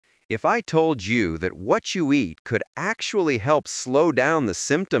If I told you that what you eat could actually help slow down the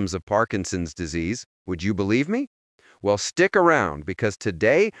symptoms of Parkinson's disease, would you believe me? Well, stick around because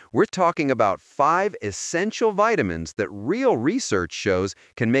today we're talking about 5 essential vitamins that real research shows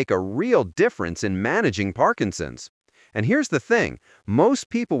can make a real difference in managing Parkinson's. And here's the thing, most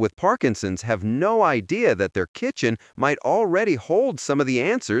people with Parkinson's have no idea that their kitchen might already hold some of the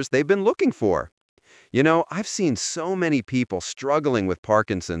answers they've been looking for. I've seen so many people struggling with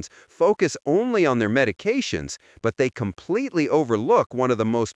Parkinson's focus only on their medications, but they completely overlook one of the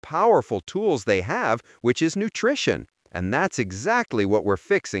most powerful tools they have, which is nutrition. And that's exactly what we're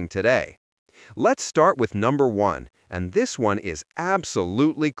fixing today. Let's start with number 1, and this one is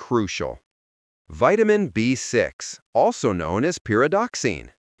absolutely crucial. Vitamin B6, also known as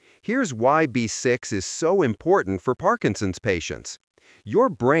pyridoxine. Here's why B6 is so important for Parkinson's patients. Your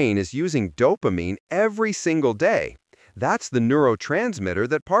brain is using dopamine every single day. That's the neurotransmitter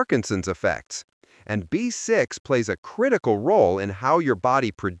that Parkinson's affects. And B6 plays a critical role in how your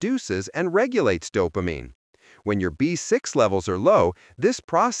body produces and regulates dopamine. When your B6 levels are low, this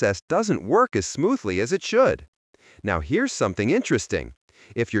process doesn't work as smoothly as it should. Now here's something interesting.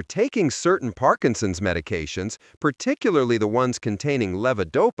 If you're taking certain Parkinson's medications, particularly the ones containing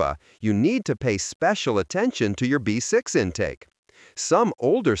levodopa, you need to pay special attention to your B6 intake. Some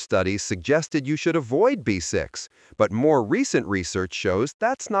older studies suggested you should avoid B6, but more recent research shows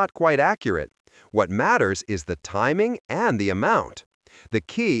that's not quite accurate. What matters is the timing and the amount. The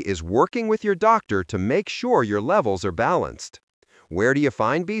key is working with your doctor to make sure your levels are balanced. Where do you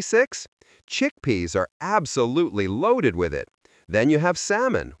find B6? Chickpeas are absolutely loaded with it. Then you have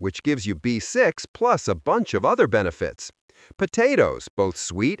salmon, which gives you B6 plus a bunch of other benefits. Potatoes, both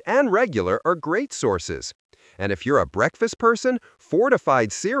sweet and regular, are great sources. And if you're a breakfast person,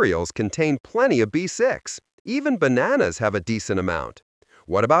 fortified cereals contain plenty of B6. Even bananas have a decent amount.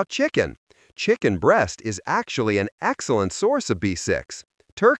 What about chicken? Chicken breast is actually an excellent source of B6.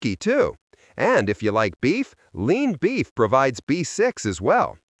 Turkey, too. And if you like beef, lean beef provides B6 as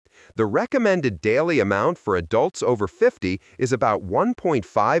well. The recommended daily amount for adults over 50 is about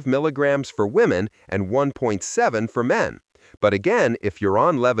 1.5 milligrams for women and 1.7 for men. But again, if you're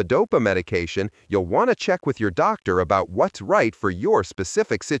on levodopa medication, you'll want to check with your doctor about what's right for your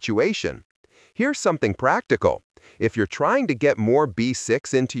specific situation. Here's something practical. If you're trying to get more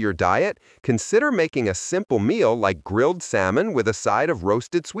B6 into your diet, consider making a simple meal like grilled salmon with a side of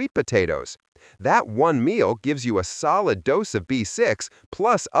roasted sweet potatoes. That one meal gives you a solid dose of B6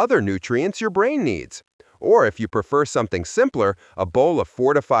 plus other nutrients your brain needs. Or if you prefer something simpler, a bowl of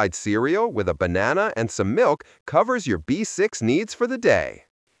fortified cereal with a banana and some milk covers your B6 needs for the day.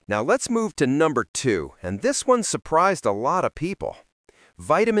 Now let's move to number 2, and this one surprised a lot of people.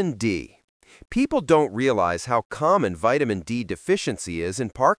 Vitamin D. People don't realize how common vitamin D deficiency is in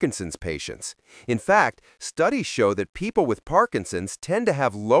Parkinson's patients. In fact, studies show that people with Parkinson's tend to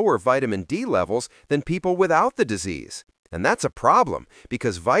have lower vitamin D levels than people without the disease. And that's a problem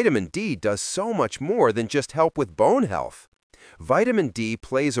because vitamin D does so much more than just help with bone health. Vitamin D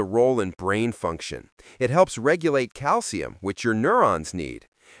plays a role in brain function. It helps regulate calcium, which your neurons need.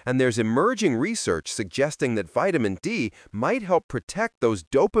 And there's emerging research suggesting that vitamin D might help protect those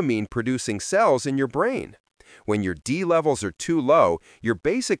dopamine-producing cells in your brain. When your D levels are too low, you're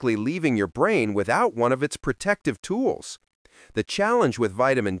basically leaving your brain without one of its protective tools. The challenge with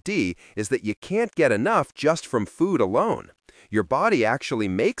vitamin D is that you can't get enough just from food alone. Your body actually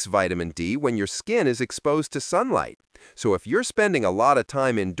makes vitamin D when your skin is exposed to sunlight. So if you're spending a lot of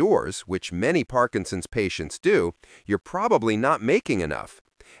time indoors, which many Parkinson's patients do, you're probably not making enough.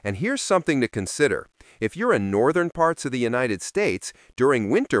 And here's something to consider. If you're in northern parts of the United States,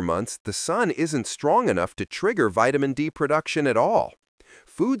 during winter months, the sun isn't strong enough to trigger vitamin D production at all.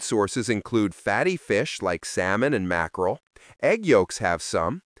 Food sources include fatty fish like salmon and mackerel. Egg yolks have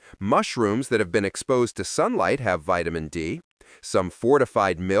some. Mushrooms that have been exposed to sunlight have vitamin D. Some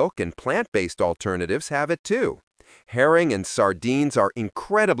fortified milk and plant-based alternatives have it too. Herring and sardines are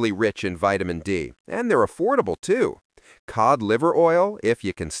incredibly rich in vitamin D, and they're affordable too. Cod liver oil, if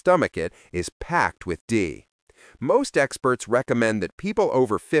you can stomach it, is packed with D. Most experts recommend that people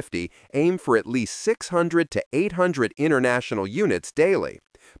over 50 aim for at least 600 to 800 international units daily.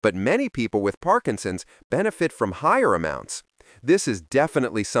 But many people with Parkinson's benefit from higher amounts. This is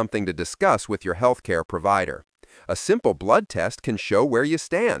definitely something to discuss with your healthcare provider. A simple blood test can show where you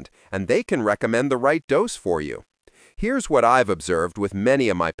stand, and they can recommend the right dose for you. Here's what I've observed with many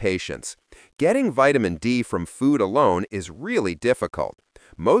of my patients. Getting vitamin D from food alone is really difficult.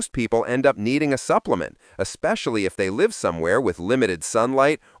 Most people end up needing a supplement, especially if they live somewhere with limited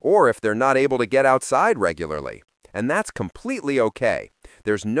sunlight or if they're not able to get outside regularly. And that's completely okay.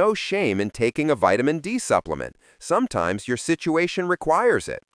 There's no shame in taking a vitamin D supplement. Sometimes your situation requires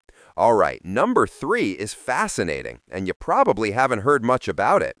it. All right, number 3 is fascinating, and you probably haven't heard much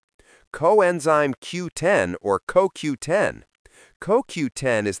about it. Coenzyme Q10 or CoQ10.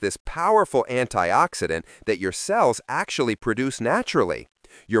 CoQ10 is this powerful antioxidant that your cells actually produce naturally.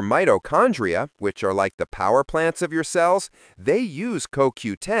 Your mitochondria, which are like the power plants of your cells, they use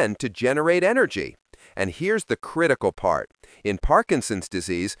CoQ10 to generate energy. And here's the critical part. In Parkinson's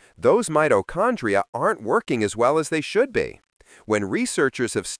disease, those mitochondria aren't working as well as they should be. When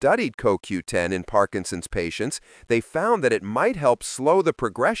researchers have studied CoQ10 in Parkinson's patients, they found that it might help slow the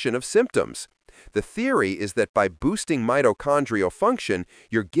progression of symptoms. The theory is that by boosting mitochondrial function,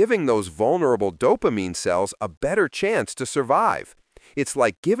 you're giving those vulnerable dopamine cells a better chance to survive. It's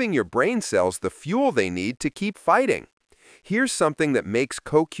like giving your brain cells the fuel they need to keep fighting. Here's something that makes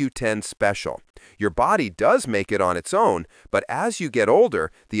CoQ10 special. Your body does make it on its own, but as you get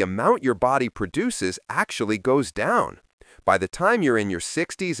older, the amount your body produces actually goes down. By the time you're in your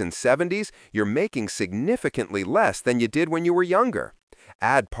 60s and 70s, you're making significantly less than you did when you were younger.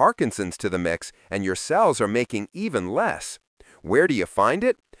 Add Parkinson's to the mix, and your cells are making even less. Where do you find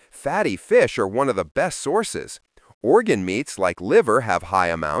it? Fatty fish are one of the best sources. Organ meats like liver have high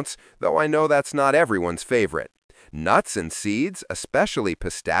amounts, though I know that's not everyone's favorite. Nuts and seeds, especially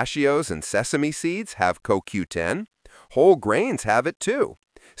pistachios and sesame seeds, have CoQ10. Whole grains have it too.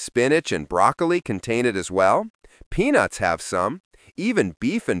 Spinach and broccoli contain it as well. Peanuts have some. Even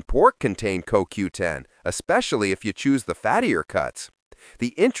beef and pork contain CoQ10, especially if you choose the fattier cuts. The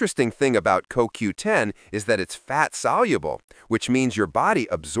interesting thing about CoQ10 is that it's fat-soluble, which means your body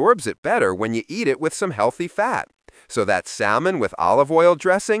absorbs it better when you eat it with some healthy fat. So that salmon with olive oil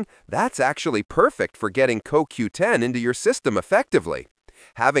dressing, that's actually perfect for getting CoQ10 into your system effectively.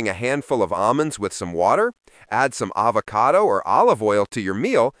 Having a handful of almonds with some water, add some avocado or olive oil to your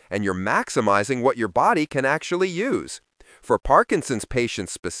meal, and you're maximizing what your body can actually use. For Parkinson's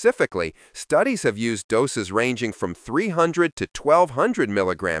patients specifically, studies have used doses ranging from 300 to 1200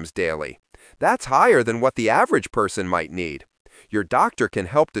 milligrams daily. That's higher than what the average person might need. Your doctor can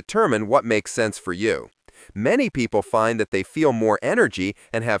help determine what makes sense for you. Many people find that they feel more energy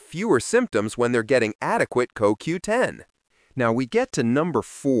and have fewer symptoms when they're getting adequate CoQ10. Now we get to number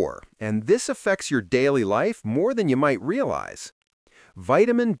 4, and this affects your daily life more than you might realize.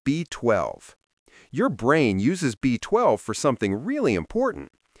 Vitamin B12. Your brain uses B12 for something really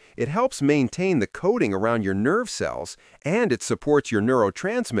important. It helps maintain the coating around your nerve cells, and it supports your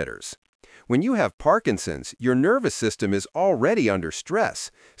neurotransmitters. When you have Parkinson's, your nervous system is already under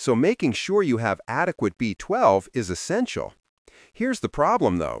stress, so making sure you have adequate B12 is essential. Here's the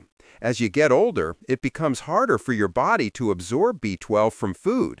problem, though. As you get older, it becomes harder for your body to absorb B12 from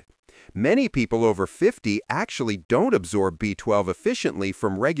food. Many people over 50 actually don't absorb B12 efficiently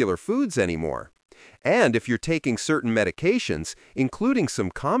from regular foods anymore. And if you're taking certain medications, including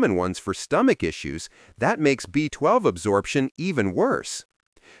some common ones for stomach issues, that makes B12 absorption even worse.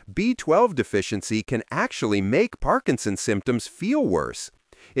 B12 deficiency can actually make Parkinson's symptoms feel worse.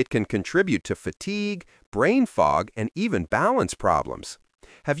 It can contribute to fatigue, brain fog, and even balance problems.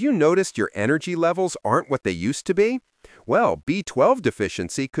 Have you noticed your energy levels aren't what they used to be? Well, B12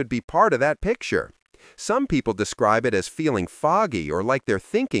 deficiency could be part of that picture. Some people describe it as feeling foggy or like their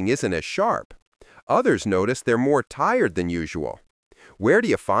thinking isn't as sharp. Others notice they're more tired than usual. Where do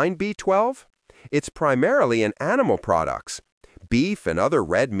you find B12? It's primarily in animal products. Beef and other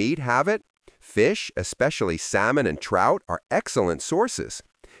red meat have it. Fish, especially salmon and trout, are excellent sources.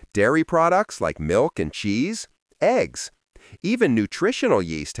 Dairy products like milk and cheese, eggs. Even nutritional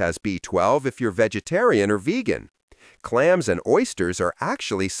yeast has B12 if you're vegetarian or vegan. Clams and oysters are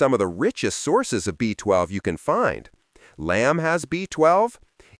actually some of the richest sources of B12 you can find. Lamb has B12.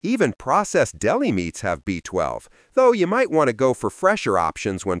 Even processed deli meats have B12, though you might want to go for fresher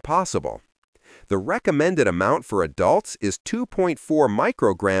options when possible. The recommended amount for adults is 2.4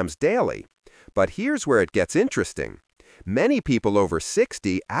 micrograms daily. But here's where it gets interesting. Many people over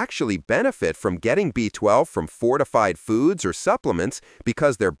 60 actually benefit from getting B12 from fortified foods or supplements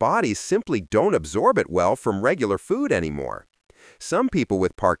because their bodies simply don't absorb it well from regular food anymore. Some people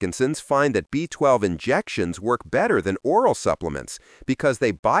with Parkinson's find that B12 injections work better than oral supplements because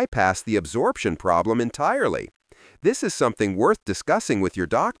they bypass the absorption problem entirely. This is something worth discussing with your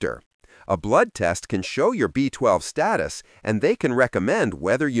doctor. A blood test can show your B12 status, and they can recommend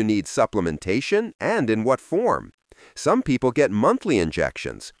whether you need supplementation and in what form. Some people get monthly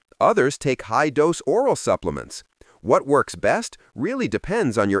injections. Others take high-dose oral supplements. What works best really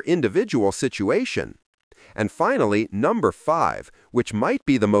depends on your individual situation. And finally, number 5, which might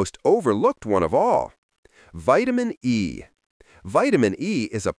be the most overlooked one of all. Vitamin E. Vitamin E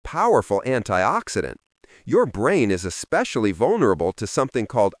is a powerful antioxidant. Your brain is especially vulnerable to something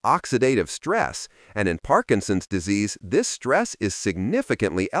called oxidative stress, and in Parkinson's disease, this stress is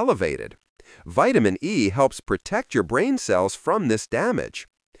significantly elevated. Vitamin E helps protect your brain cells from this damage.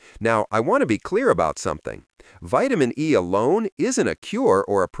 Now, I want to be clear about something. Vitamin E alone isn't a cure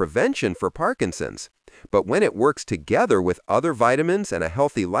or a prevention for Parkinson's, but when it works together with other vitamins and a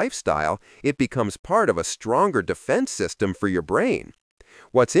healthy lifestyle, it becomes part of a stronger defense system for your brain.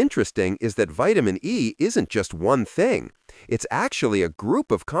 What's interesting is that vitamin E isn't just one thing. It's actually a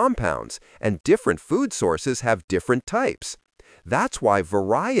group of compounds, and different food sources have different types. That's why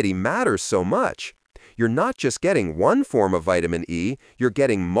variety matters so much. You're not just getting one form of vitamin E, you're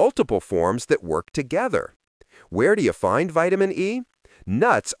getting multiple forms that work together. Where do you find vitamin E?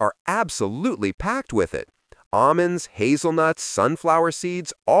 Nuts are absolutely packed with it. Almonds, hazelnuts, sunflower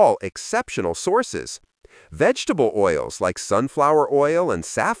seeds, all exceptional sources. Vegetable oils like sunflower oil and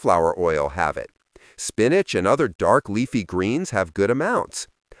safflower oil have it. Spinach and other dark leafy greens have good amounts.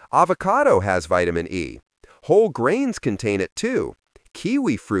 Avocado has vitamin E. Whole grains contain it too.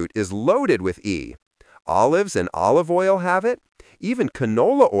 Kiwi fruit is loaded with E. Olives and olive oil have it. Even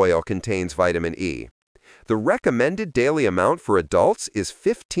canola oil contains vitamin E. The recommended daily amount for adults is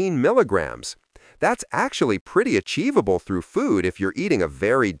 15 milligrams. That's actually pretty achievable through food if you're eating a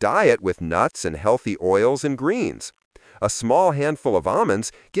varied diet with nuts and healthy oils and greens. A small handful of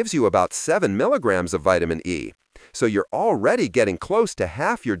almonds gives you about 7 milligrams of vitamin E, so you're already getting close to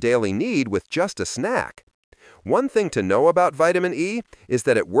half your daily need with just a snack. One thing to know about vitamin E is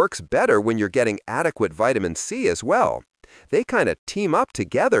that it works better when you're getting adequate vitamin C as well. They kind of team up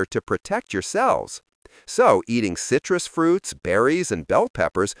together to protect your cells. So, eating citrus fruits, berries, and bell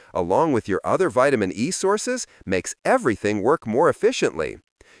peppers along with your other vitamin E sources makes everything work more efficiently.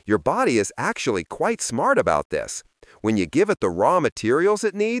 Your body is actually quite smart about this. When you give it the raw materials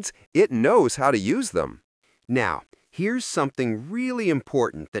it needs, it knows how to use them. Now, here's something really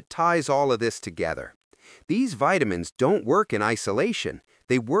important that ties all of this together. These vitamins don't work in isolation.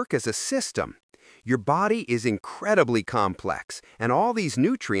 They work as a system. Your body is incredibly complex, and all these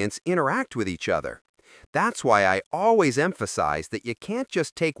nutrients interact with each other. That's why I always emphasize that you can't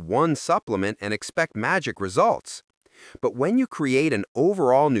just take one supplement and expect magic results. But when you create an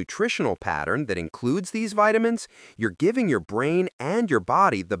overall nutritional pattern that includes these vitamins, you're giving your brain and your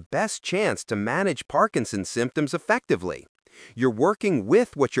body the best chance to manage Parkinson's symptoms effectively. You're working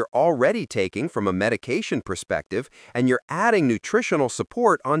with what you're already taking from a medication perspective, and you're adding nutritional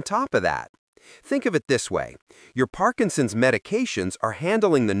support on top of that. Think of it this way. Your Parkinson's medications are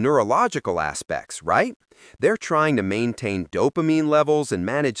handling the neurological aspects, right? They're trying to maintain dopamine levels and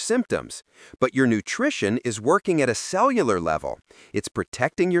manage symptoms. But your nutrition is working at a cellular level. It's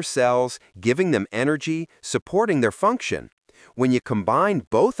protecting your cells, giving them energy, supporting their function. When you combine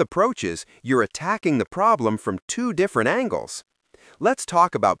both approaches, you're attacking the problem from two different angles. Let's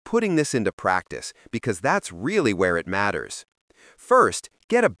talk about putting this into practice, because that's really where it matters. First,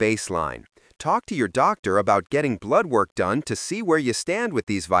 get a baseline. Talk to your doctor about getting blood work done to see where you stand with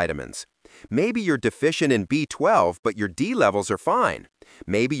these vitamins. Maybe you're deficient in B12, but your D levels are fine.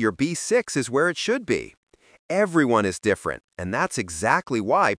 Maybe your B6 is where it should be. Everyone is different, and that's exactly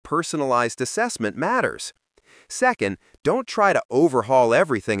why personalized assessment matters. Second, don't try to overhaul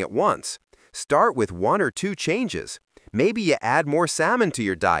everything at once. Start with 1 or 2 changes. Maybe you add more salmon to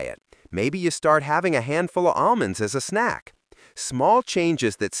your diet. Maybe you start having a handful of almonds as a snack. Small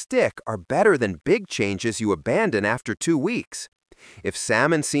changes that stick are better than big changes you abandon after 2 weeks. If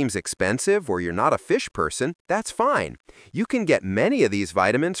salmon seems expensive or you're not a fish person, that's fine. You can get many of these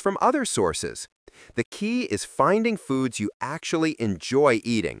vitamins from other sources. The key is finding foods you actually enjoy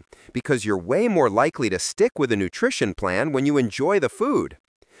eating, because you're way more likely to stick with a nutrition plan when you enjoy the food.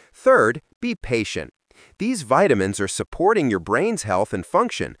 Third, be patient. These vitamins are supporting your brain's health and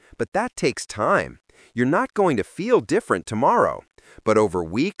function, but that takes time. You're not going to feel different tomorrow. But over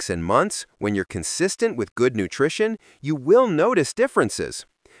weeks and months, when you're consistent with good nutrition, you will notice differences.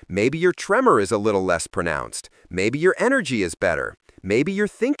 Maybe your tremor is a little less pronounced. Maybe your energy is better. Maybe your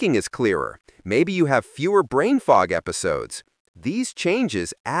thinking is clearer. Maybe you have fewer brain fog episodes. These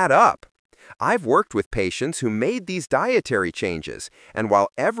changes add up. I've worked with patients who made these dietary changes, and while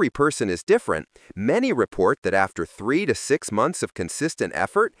every person is different, many report that after 3 to 6 months of consistent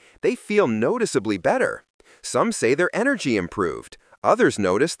effort, they feel noticeably better. Some say their energy improved. Others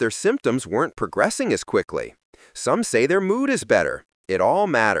notice their symptoms weren't progressing as quickly. Some say their mood is better. It all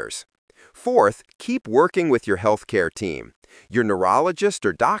matters. Fourth, keep working with your healthcare team. Your neurologist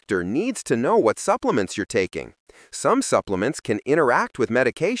or doctor needs to know what supplements you're taking. Some supplements can interact with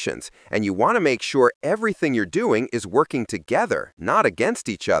medications, and you want to make sure everything you're doing is working together, not against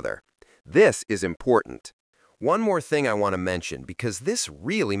each other. This is important. One more thing I want to mention because this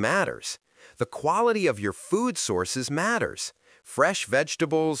really matters. The quality of your food sources matters. Fresh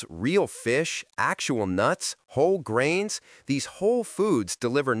vegetables, real fish, actual nuts, whole grains, these whole foods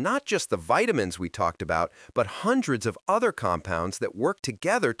deliver not just the vitamins we talked about, but hundreds of other compounds that work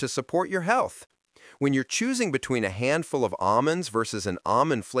together to support your health. When you're choosing between a handful of almonds versus an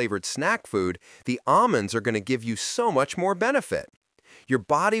almond-flavored snack food, the almonds are going to give you so much more benefit. Your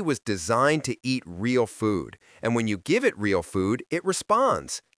body was designed to eat real food, and when you give it real food, it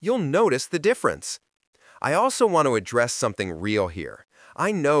responds. You'll notice the difference. I also want to address something real here.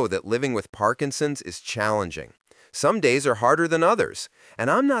 I know that living with Parkinson's is challenging. Some days are harder than others, and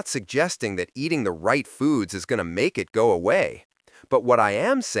I'm not suggesting that eating the right foods is going to make it go away. But what I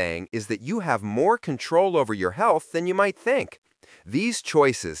am saying is that you have more control over your health than you might think. These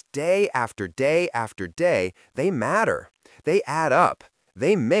choices, day after day after day, they matter. They add up.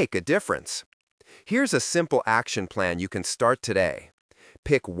 They make a difference. Here's a simple action plan you can start today.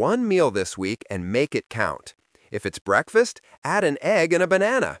 Pick one meal this week and make it count. If it's breakfast, add an egg and a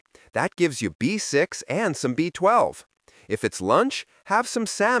banana. That gives you B6 and some B12. If it's lunch, have some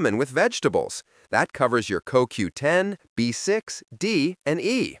salmon with vegetables. That covers your CoQ10, B6, D, and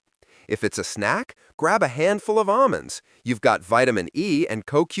E. If it's a snack, grab a handful of almonds. You've got vitamin E and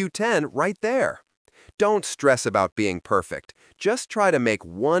CoQ10 right there. Don't stress about being perfect. Just try to make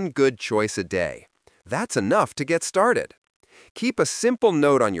one good choice a day. That's enough to get started. Keep a simple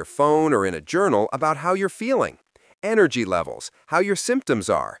note on your phone or in a journal about how you're feeling. Energy levels, how your symptoms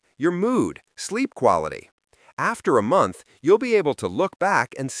are, your mood, sleep quality. After a month, you'll be able to look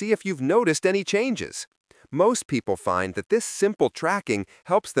back and see if you've noticed any changes. Most people find that this simple tracking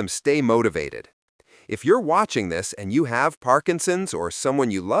helps them stay motivated. If you're watching this and you have Parkinson's or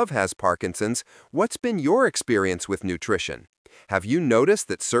someone you love has Parkinson's, what's been your experience with nutrition? Have you noticed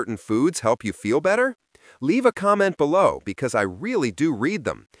that certain foods help you feel better? Leave a comment below because I really do read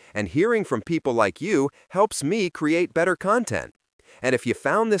them, and hearing from people like you helps me create better content. And if you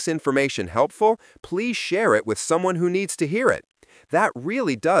found this information helpful, please share it with someone who needs to hear it. That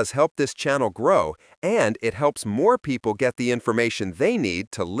really does help this channel grow, and it helps more people get the information they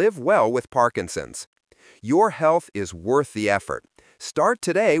need to live well with Parkinson's. Your health is worth the effort. Start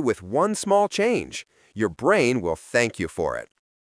today with one small change. Your brain will thank you for it.